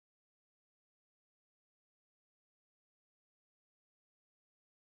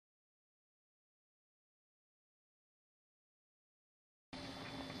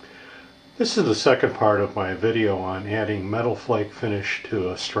This is the second part of my video on adding Metal Flake Finish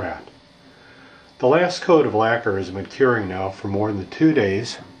to a Strat. The last coat of lacquer has been curing now for more than 2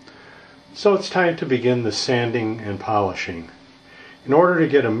 days, so it's time to begin the sanding and polishing. In order to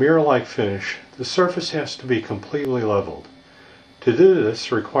get a mirror-like finish, the surface has to be completely leveled. To do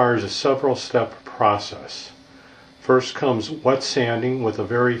this requires a several-step process. First comes wet sanding with a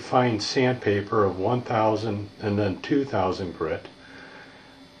very fine sandpaper of 1000 and then 2000 grit.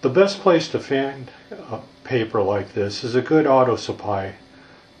 The best place to find paper like this is a good auto supply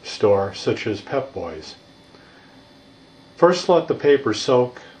store such as Pep Boys. First, let the paper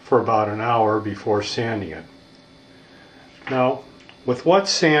soak for about an hour before sanding it. Now, with wet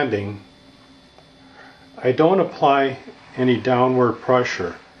sanding, I don't apply any downward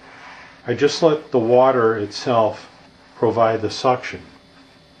pressure. I just let the water itself provide the suction.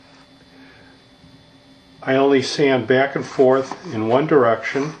 I only sand back and forth in one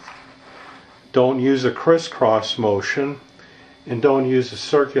direction. Don't use a crisscross motion and don't use a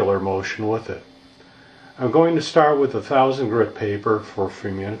circular motion with it. I'm going to start with 1000 grit paper for a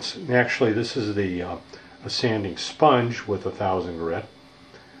few minutes. Actually, this is a sanding sponge with 1000 grit.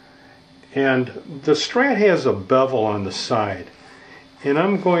 And the Strat has a bevel on the side, and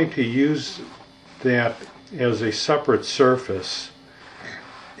I'm going to use that as a separate surface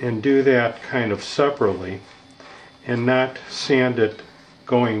and do that kind of separately and not sand it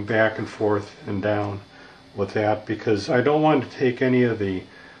going back and forth and down with that, because I don't want to take any of the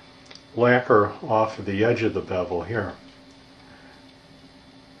lacquer off of the edge of the bevel here.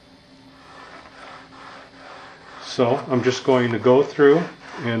 So I'm just going to go through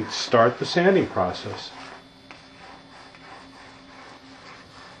and start the sanding process.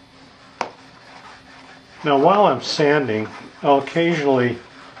 Now, while I'm sanding, I'll occasionally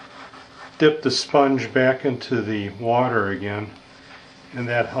dip the sponge back into the water again, and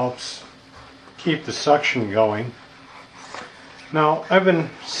that helps keep the suction going. Now, I've been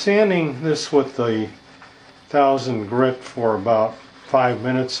sanding this with the 1000 grit for about 5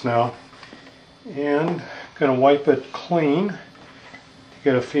 minutes now, and I'm going to wipe it clean to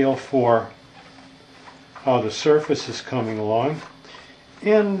get a feel for how the surface is coming along.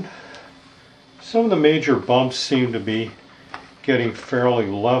 And some of the major bumps seem to be getting fairly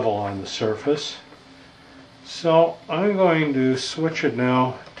level on the surface. So I'm going to switch it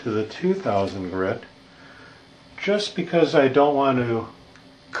now to the 2000 grit, just because I don't want to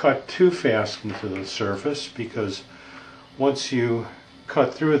cut too fast into the surface, because once you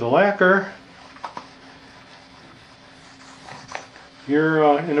cut through the lacquer,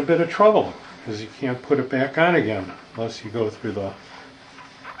 you're in a bit of trouble, because you can't put it back on again unless you go through the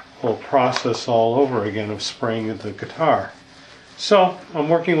whole process all over again of spraying the guitar. So I'm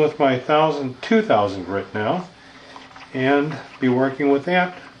working with my 2000 grit now, and be working with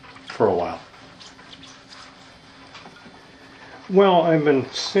that for a while. Well, I've been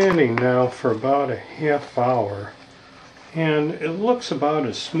sanding now for about a half hour, and it looks about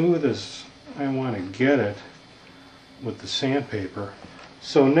as smooth as I want to get it with the sandpaper.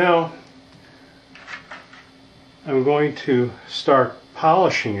 So now I'm going to start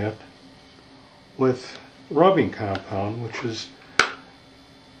polishing it with rubbing compound, which is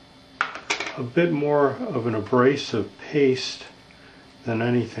a bit more of an abrasive paste than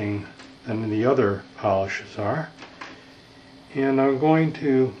the other polishes are. And I'm going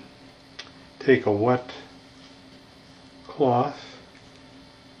to take a wet cloth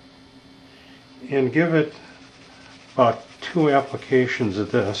and give it about 2 applications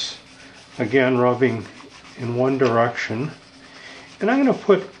of this, again rubbing in one direction. And I'm going to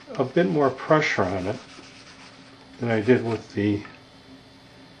put a bit more pressure on it than I did with the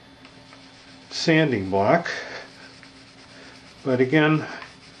sanding block, but again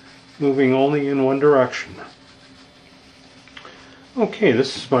moving only in one direction. Okay,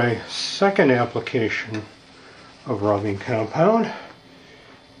 this is my second application of rubbing compound,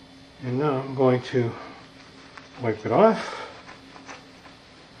 and now I'm going to wipe it off,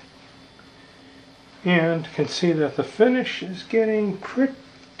 and can see that the finish is getting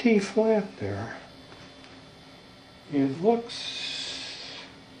pretty flat there. It looks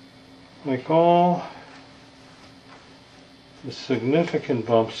like all the significant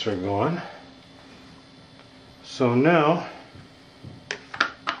bumps are gone. So now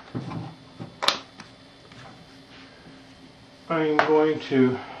I'm going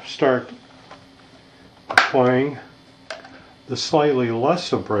to start applying the slightly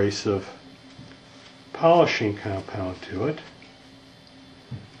less abrasive polishing compound to it,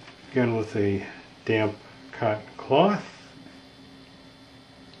 again with a damp cotton cloth.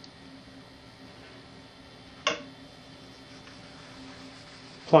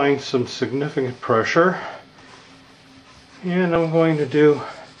 applying some significant pressure, and I'm going to do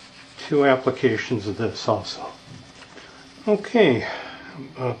 2 applications of this also. Okay, I'm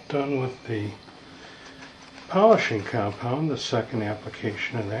about done with the polishing compound, the second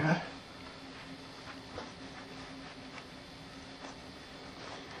application of that.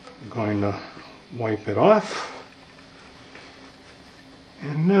 I'm going to wipe it off,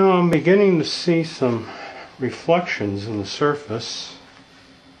 and now I'm beginning to see some reflections in the surface.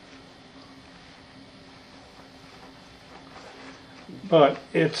 But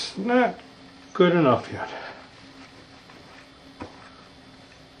it's not good enough yet.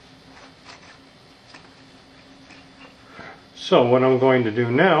 So what I'm going to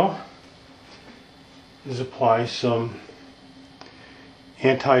do now is apply some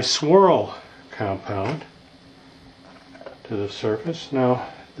anti-swirl compound to the surface. Now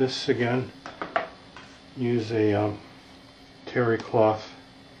this again, use a terry cloth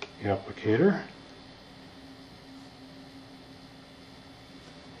applicator.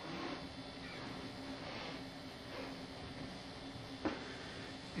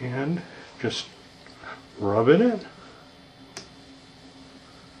 And just rub it in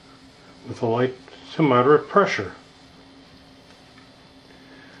with a light to moderate pressure.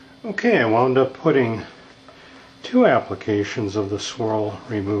 Okay, I wound up putting 2 applications of the swirl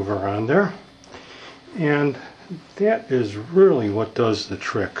remover on there, and that is really what does the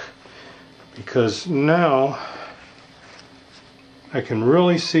trick, because now I can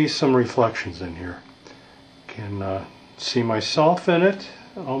really see some reflections in here. Can see myself in it,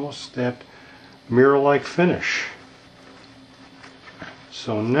 almost that mirror-like finish.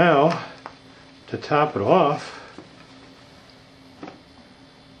 So now, to top it off, I'm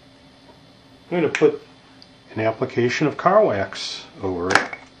going to put an application of car wax over it.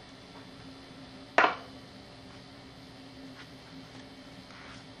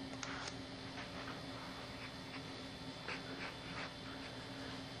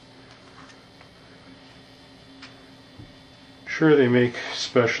 Sure, they make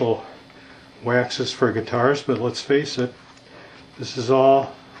special waxes for guitars, but let's face it, this is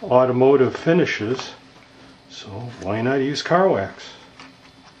all automotive finishes, so why not use car wax?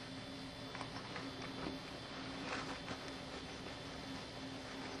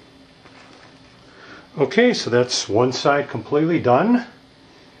 Okay, so that's one side completely done.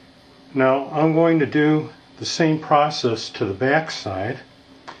 Now I'm going to do the same process to the back side,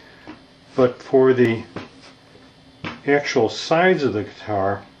 but for the actual sides of the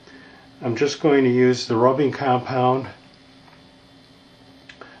guitar, I'm just going to use the rubbing compound,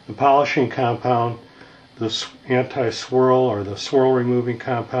 the polishing compound, the anti-swirl or the swirl removing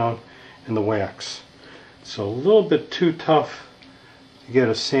compound, and the wax. So a little bit too tough to get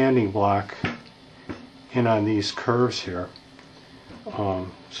a sanding block in on these curves here.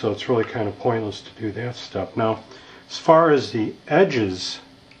 So it's really kind of pointless to do that stuff. Now, as far as the edges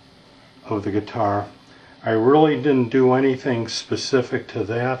of the guitar, I really didn't do anything specific to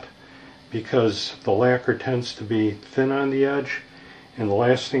that because the lacquer tends to be thin on the edge, and the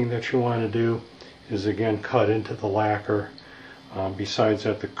last thing that you want to do is again cut into the lacquer. Besides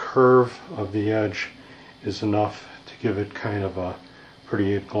that, the curve of the edge is enough to give it kind of a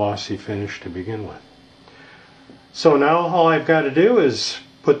pretty glossy finish to begin with. So now all I've got to do is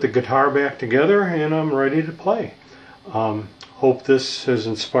put the guitar back together and I'm ready to play. Hope this has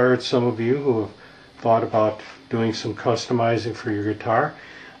inspired some of you who have thought about doing some customizing for your guitar.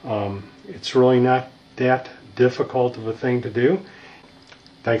 It's really not that difficult of a thing to do.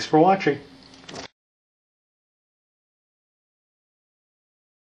 Thanks for watching.